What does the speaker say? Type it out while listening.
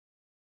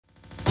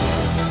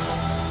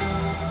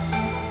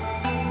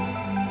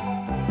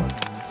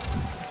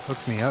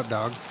Hooked me up,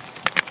 dog.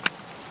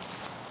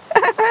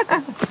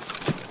 Oh,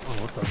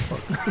 what the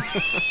fuck?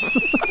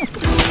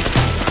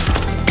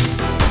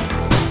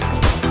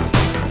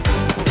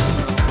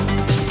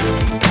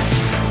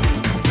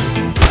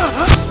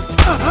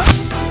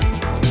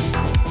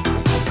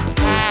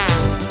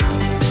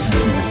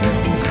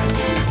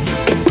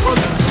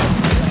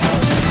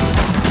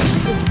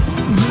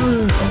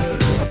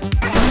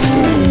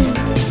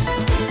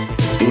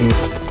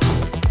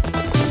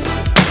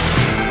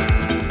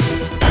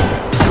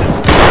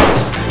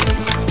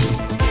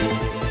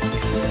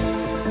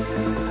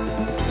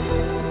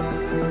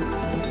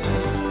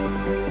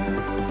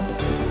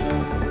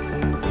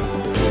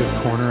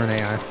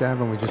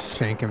 And we just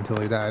shank him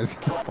till he dies.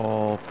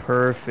 Oh,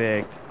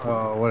 perfect.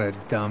 Oh, what a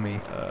dummy.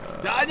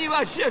 Okay,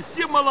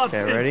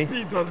 ready?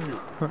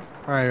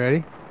 Alright,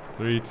 ready?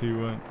 3,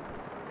 2, 1.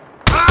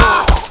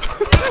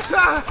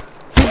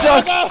 He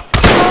ducked!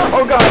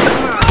 Oh god!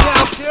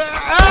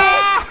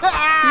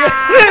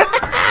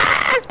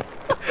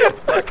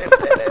 Fucking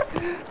did it.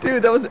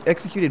 Dude, that was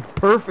executed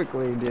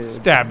perfectly, dude.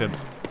 Stabbed him.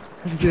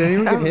 Did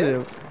anyone get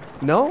hit?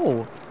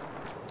 No.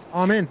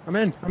 Oh, I'm in. I'm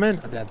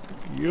dead.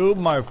 You,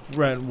 my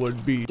friend,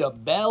 would be the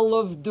belle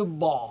of the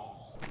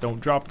ball.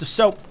 Don't drop the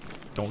soap.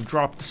 Don't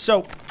drop the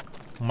soap.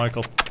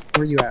 Michael.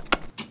 Where you at?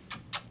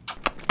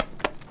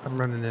 I'm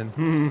running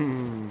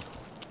in.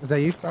 Is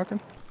that you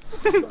talking?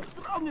 Yeah.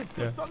 Oh,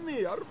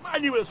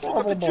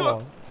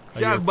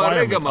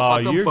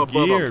 you're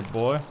geared,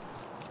 boy.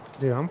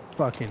 Dude, I'm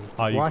fucking.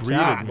 Oh, you watch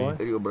greeted out, me. boy.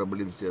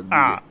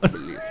 Ah.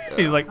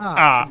 He's like,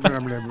 ah.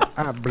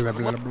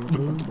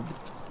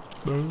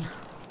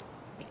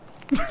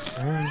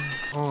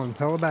 Oh,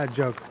 tell a bad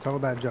joke. Tell a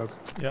bad joke.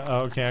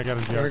 Yeah, okay, I got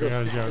a joke.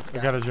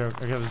 I got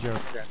a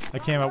joke. I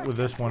came up with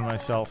this one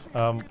myself.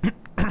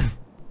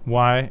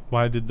 Why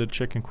did the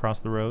chicken cross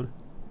the road?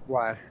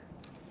 Why?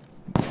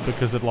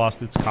 Because it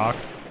lost its cock.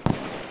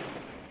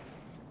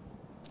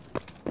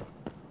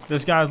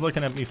 This guy's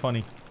looking at me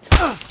funny.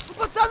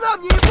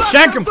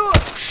 Shank him!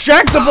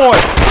 Shank the boy!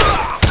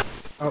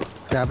 Oh,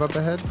 scab up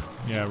ahead?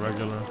 Yeah,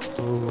 regular.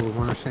 Ooh,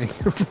 wanna shank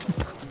him?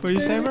 What do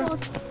you say, bro?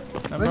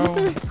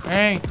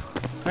 Hey,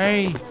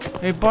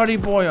 buddy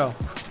boy,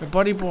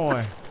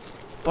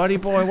 buddy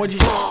boy, what'd you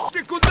say?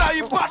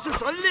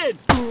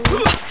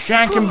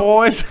 Shank him,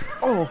 boys.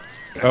 Oh,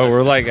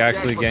 we're like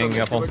actually ganging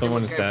up on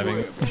someone and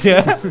stabbing.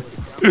 Yeah.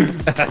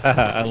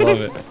 I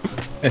love it.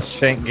 It's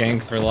Shank Gang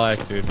for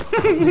life, dude.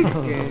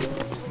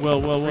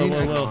 Will. Oh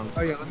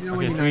yeah, let me know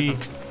when you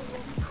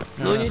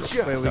know.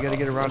 Wait, we gotta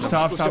get around him.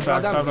 Stop.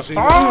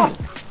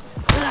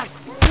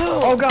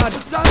 Oh god!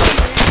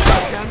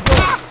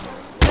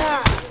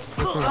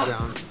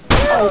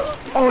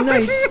 Oh,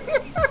 nice!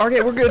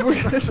 Okay, we're good. We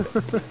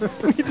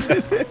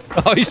did it.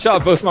 Oh, he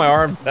shot both my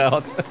arms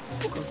out.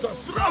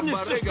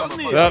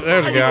 Oh,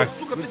 there's a guy.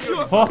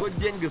 Oh.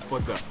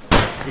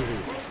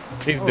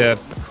 He's dead.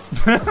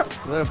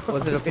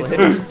 Was it a play?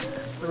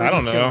 I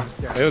don't know.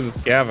 It was a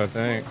scav, I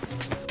think.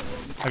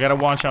 I gotta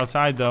watch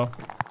outside though.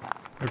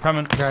 They're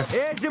coming. Okay.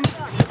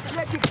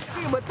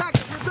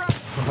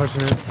 I'm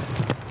pushing in.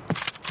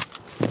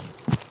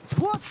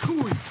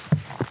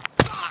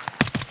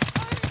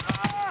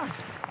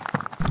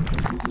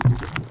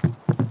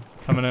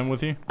 Coming in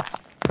with you.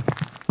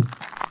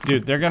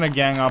 Dude, they're gonna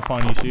gang up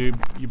on you, so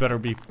you better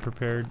be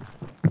prepared.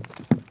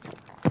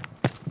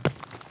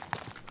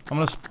 I'm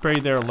gonna spray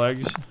their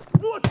legs.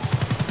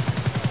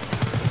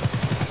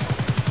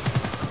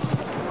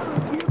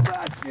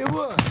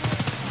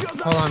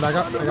 Hold on, back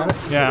up. I got it.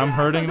 Yeah, I'm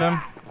hurting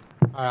them.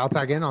 Alright, I'll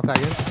tag in. I'm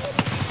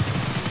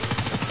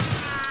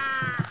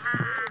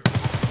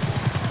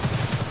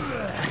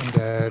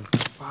dead.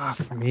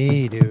 Fuck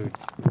me, dude.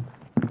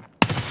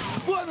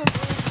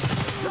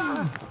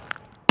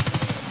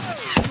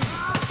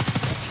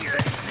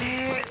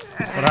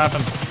 What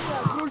happened?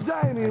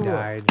 I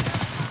died.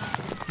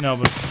 No,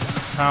 but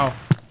how?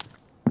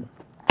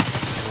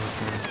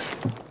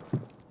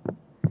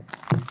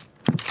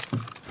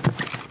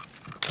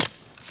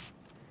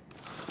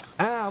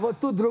 Вот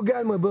тут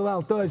друган мой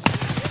бывал точно.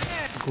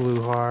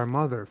 Glue hard,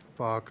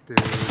 motherfuck, dude.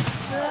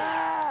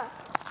 I'm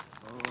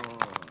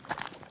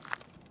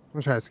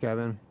gonna try to scab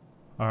in.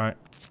 Alright.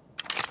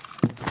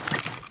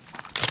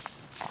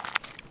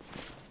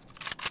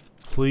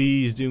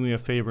 Please do me a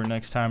favor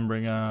next time,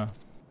 bring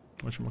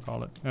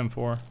whatchamacallit,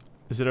 M4.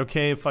 Is it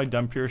okay if I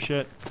dump your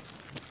shit?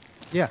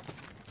 Yeah.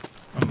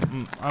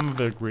 I'm a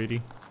bit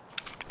greedy.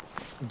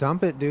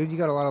 Dump it, dude. You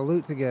got a lot of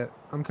loot to get.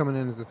 I'm coming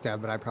in as a scab,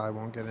 but I probably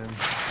won't get in.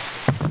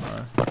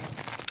 Alright.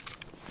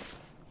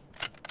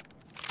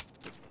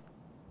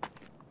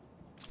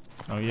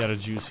 Oh, you had a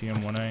juicy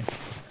M1A.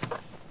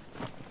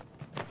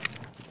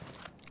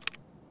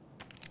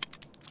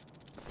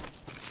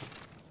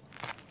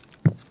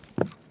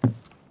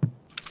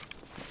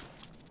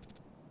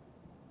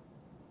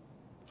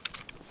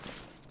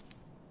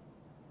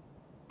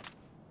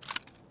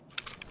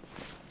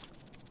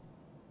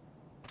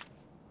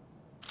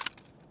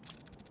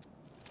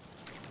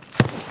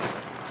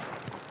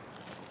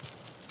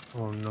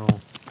 Oh no.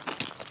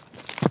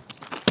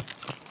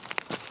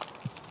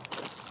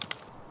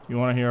 You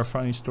want to hear a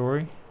funny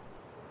story?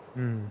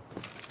 Hmm.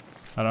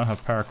 I don't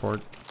have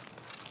paracord.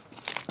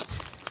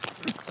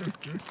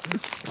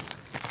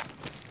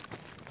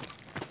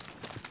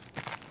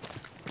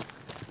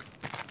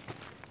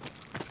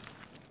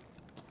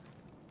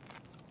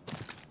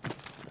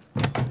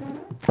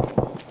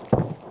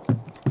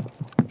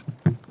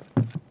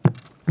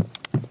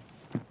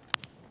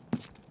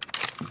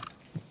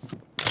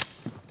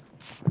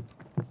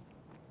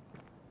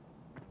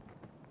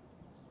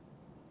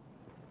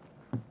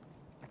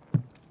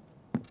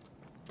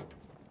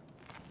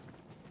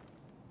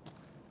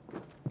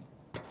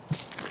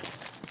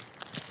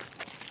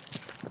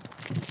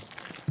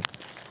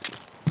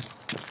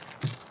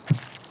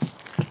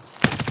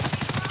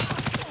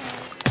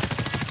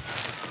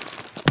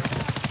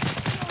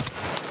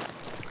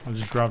 I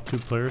just dropped 2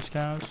 player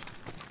scouts.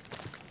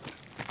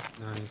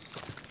 Nice.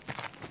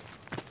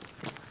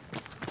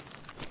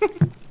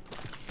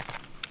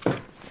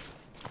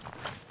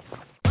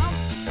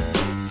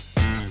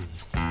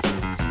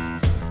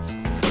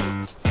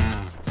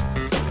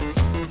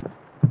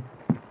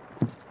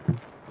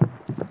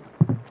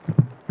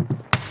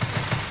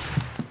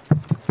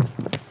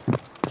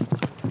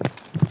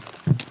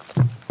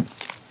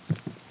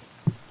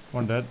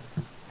 One dead.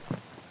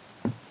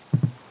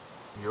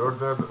 You're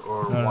dead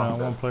or No, one no,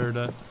 dead? one player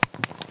dead.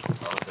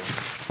 Okay.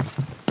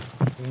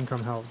 You can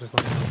come help. Just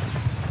let me know.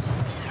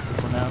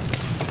 One out.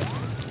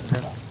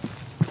 Okay.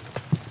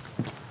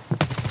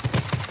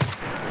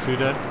 2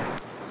 dead.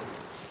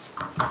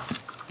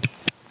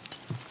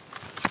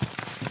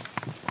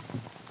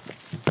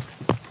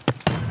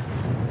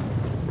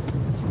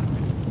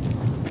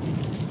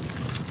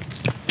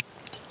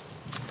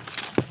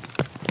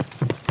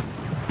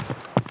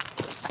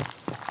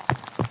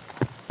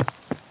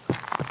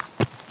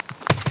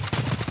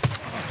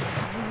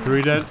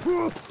 Three dead.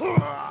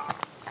 I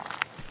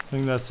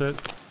think that's it.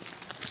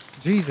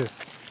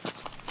 Jesus.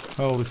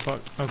 Holy fuck.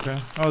 Okay.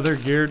 Oh, they're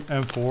geared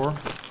M4.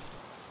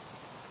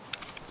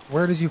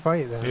 Where did you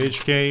fight then?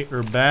 HK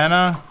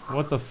Urbana.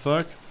 What the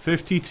fuck?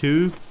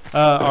 52.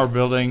 Our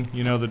building.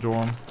 You know the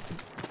dorm.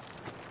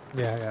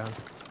 Yeah, yeah.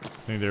 I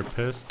think they're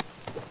pissed.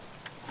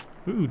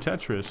 Ooh,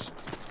 Tetris.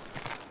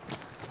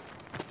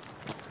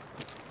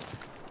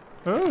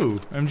 Oh,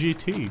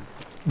 MGT.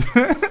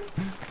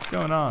 What's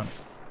going on?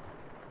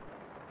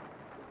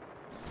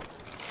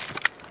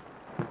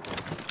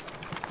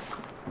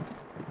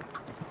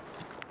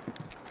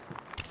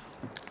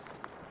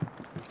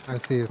 I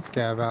see a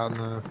scav out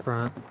in the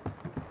front.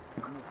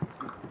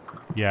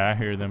 Yeah, I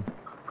hear them.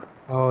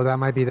 Oh, that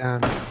might be them.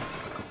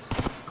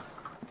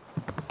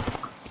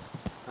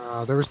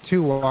 There was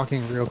 2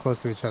 walking real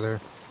close to each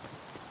other.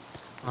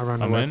 I'll run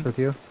to I'm west in. with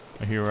you.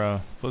 I hear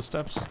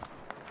footsteps.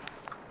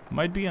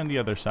 Might be on the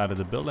other side of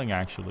the building,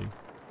 actually.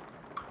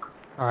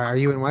 Alright, are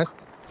you in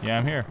west? Yeah,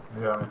 I'm here.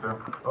 Yeah, me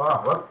too. Ah,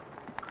 what?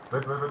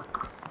 Wait.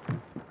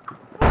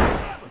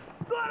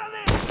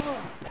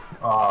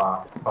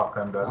 Ah, fuck,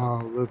 I'm dead.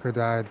 Oh, Luca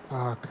died.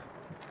 Fuck.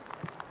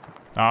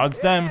 Oh, it's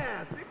them.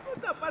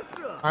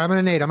 Alright, I'm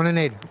gonna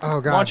nade.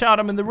 Oh, God. Watch out,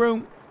 I'm in the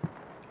room.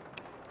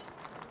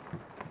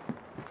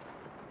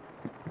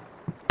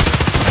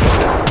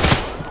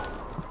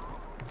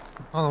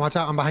 Hold on, watch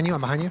out. I'm behind you.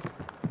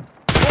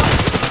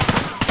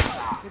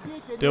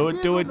 Do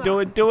it. No!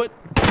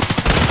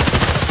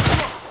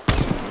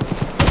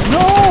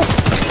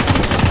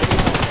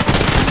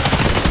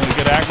 Wanna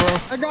get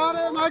aggro? I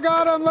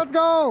got him. Let's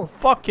go.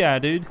 Fuck yeah,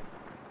 dude.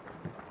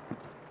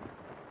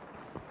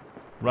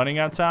 Running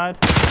outside.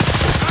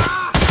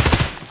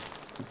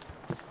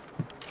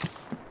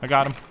 I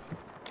got him.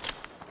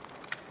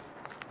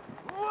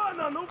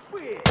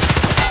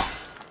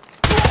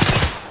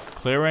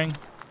 Clearing.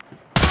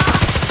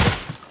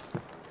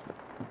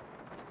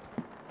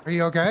 Are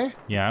you okay?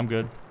 Yeah, I'm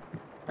good.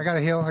 I gotta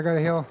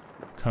heal.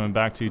 Coming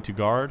back to you to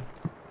guard.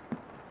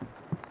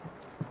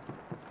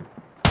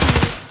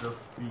 Just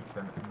peek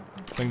and I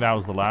think that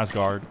was the last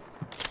guard.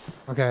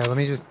 Okay, let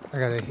me just.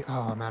 Oh,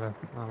 I'm out of.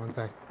 Oh, 1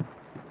 sec.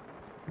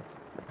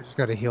 I just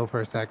gotta heal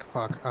for a sec.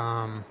 Fuck.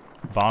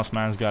 Boss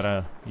man's got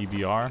a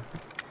EBR.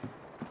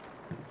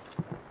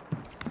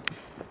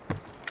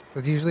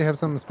 Does he usually have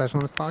something special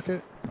in his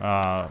pocket?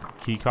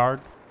 Key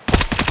card.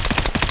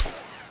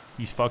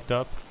 He's fucked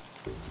up.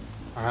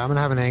 Alright, I'm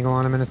gonna have an angle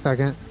on him in a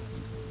second.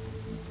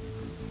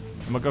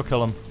 I'm gonna go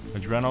kill him.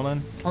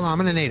 Adrenaline. Hold on, I'm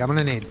gonna nade.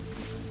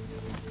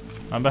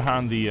 I'm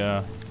behind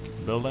the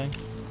building.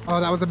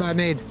 Oh, that was a bad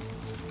nade.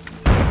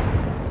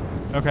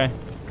 Okay,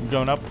 I'm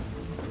going up.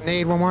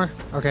 Nade, one more.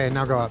 Okay,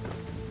 now go up.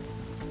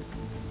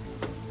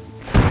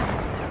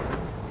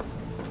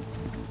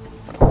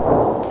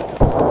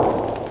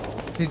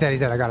 He's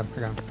dead. I got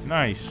him.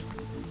 Nice.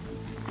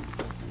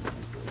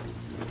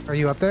 Are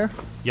you up there?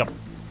 Yep.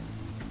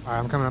 Alright,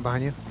 I'm coming up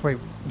behind you. Wait,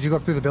 did you go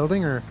up through the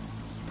building or?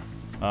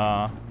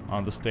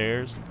 On the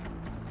stairs.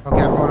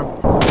 Okay, I'm going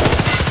up.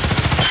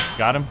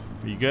 Got him.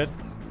 Are you good?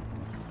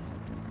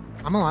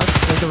 I'm alive.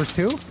 Wait, there was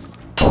 2?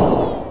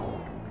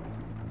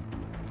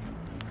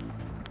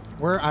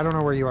 Where? I don't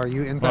know where you are.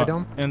 You inside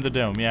dome? In the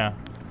dome, yeah.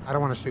 I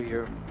don't want to shoot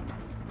you.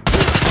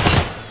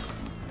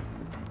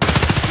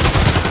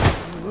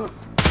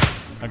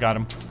 I got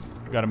him.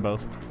 Got them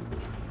both.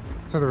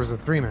 So there was a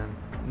 3-man.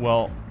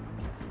 Well,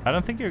 I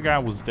don't think your guy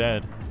was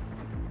dead.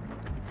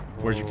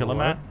 Where'd you kill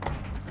him at?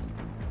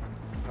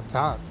 Up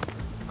top.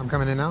 I'm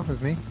coming in now.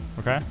 It's me.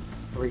 Okay.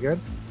 Are we good?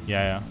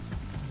 Yeah.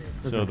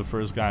 So Okay. the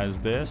first guy is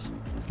this.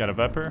 He's got a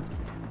Viper.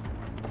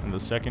 And the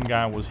second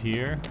guy was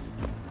here.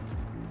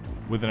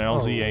 With an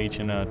LZH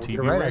and a TV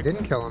You're right. I rig.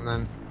 didn't kill him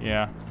then.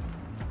 Yeah.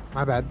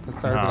 My bad.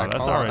 Sorry No, for that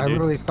that's call. all right, I dude.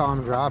 literally saw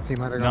him drop. He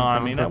might have gone No, I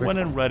down mean, I perfect. went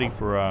in ready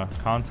for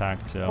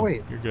contact, so Oh,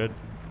 wait. you're good.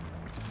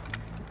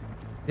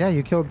 Yeah,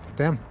 you killed.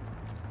 Damn.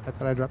 I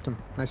thought I dropped him.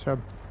 Nice job.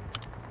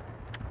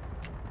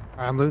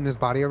 Alright, I'm looting his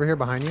body over here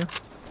behind you.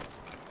 If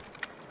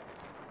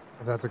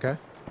that's okay.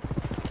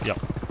 Yep.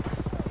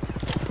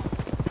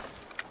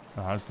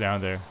 Oh, it's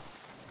down there.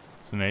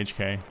 It's an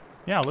HK.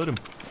 Yeah, loot him.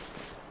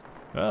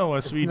 Oh,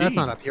 SVD. That's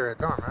not up here at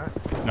dawn,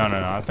 right? No.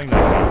 I think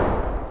that's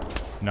down.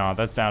 No,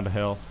 that's down the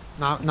hill.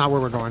 Not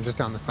where we're going. Just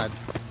down the side.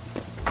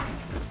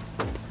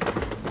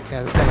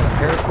 Yeah, this guy got a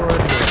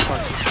paracord.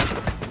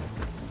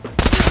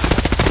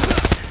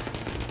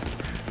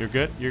 You're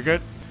good. You're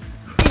good.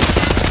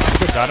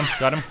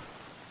 Got him.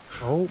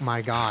 Oh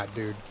my god,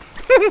 dude.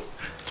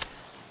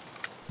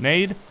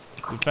 Nade.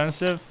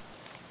 Defensive.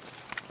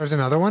 There's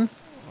another one.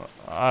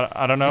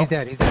 I don't know. He's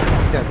dead.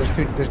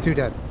 There's two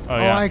dead. Oh,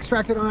 yeah. I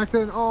extracted on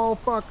accident. Oh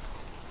fuck.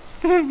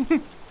 I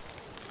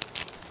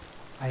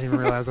didn't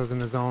realize I was in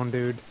the zone,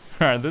 dude.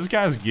 Alright, this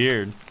guy's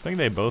geared. I think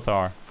they both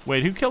are.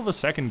 Wait, who killed the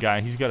second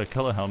guy? He's got a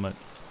killer helmet.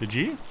 Did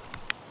you?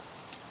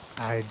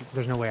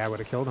 There's no way I would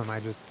have killed him. I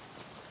just.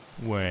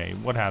 Wait,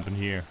 what happened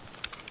here?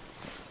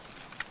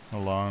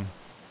 Hold on.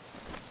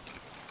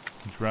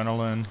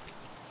 Adrenaline.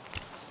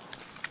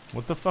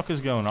 What the fuck is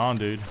going on,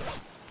 dude?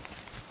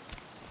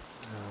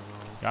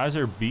 Guys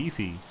are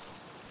beefy.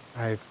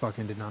 I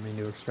fucking did not mean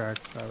to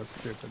extract. That was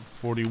stupid.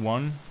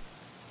 41.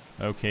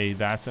 Okay,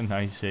 that's a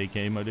nice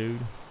AK, my dude.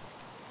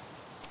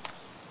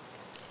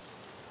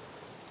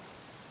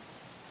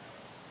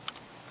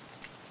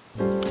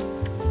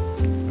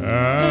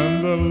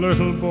 And the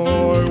little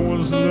boy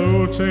was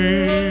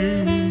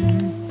looting,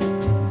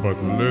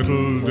 but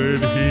little did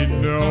he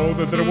know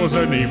that there was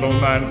an evil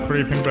man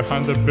creeping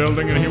behind the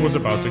building and he was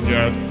about to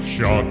get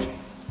shot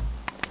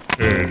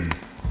in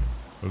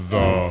the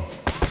back.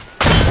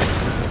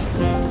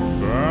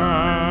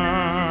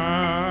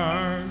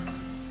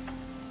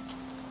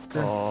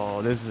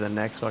 Oh, this is the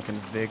next fucking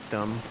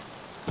victim.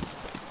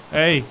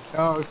 Hey,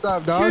 Oh, what's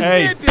up, dog?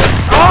 hey.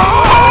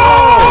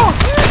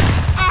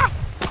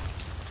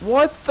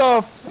 What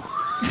the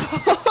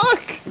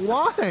fuck?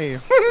 Why?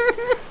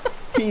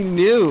 He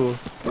knew.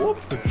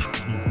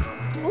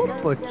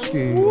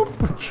 Опачки.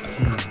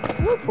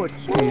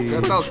 Опачки.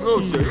 Я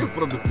толкнулся и в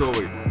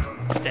продуктовый.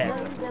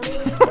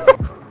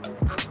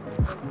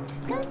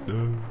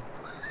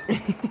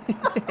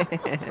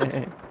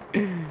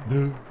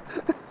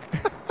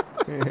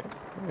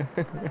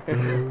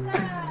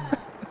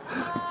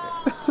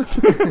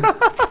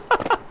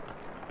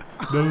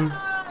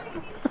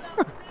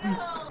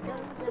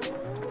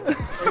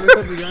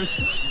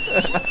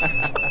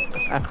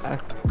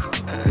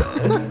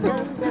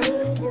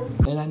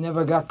 And I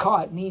never got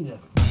caught neither.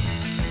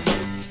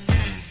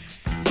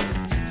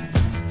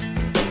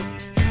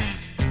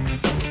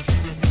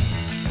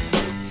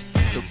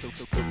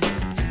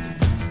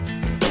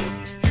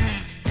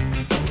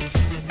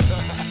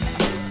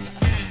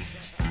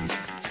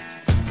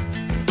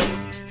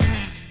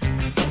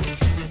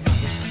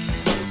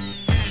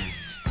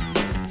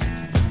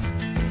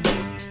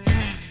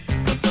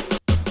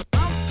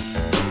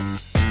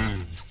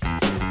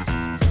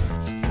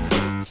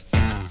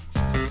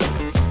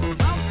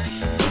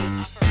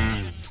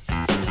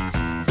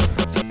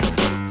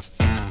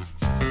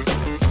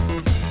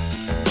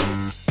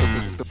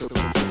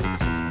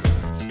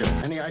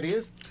 Any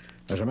ideas?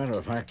 As a matter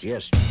of fact,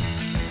 yes.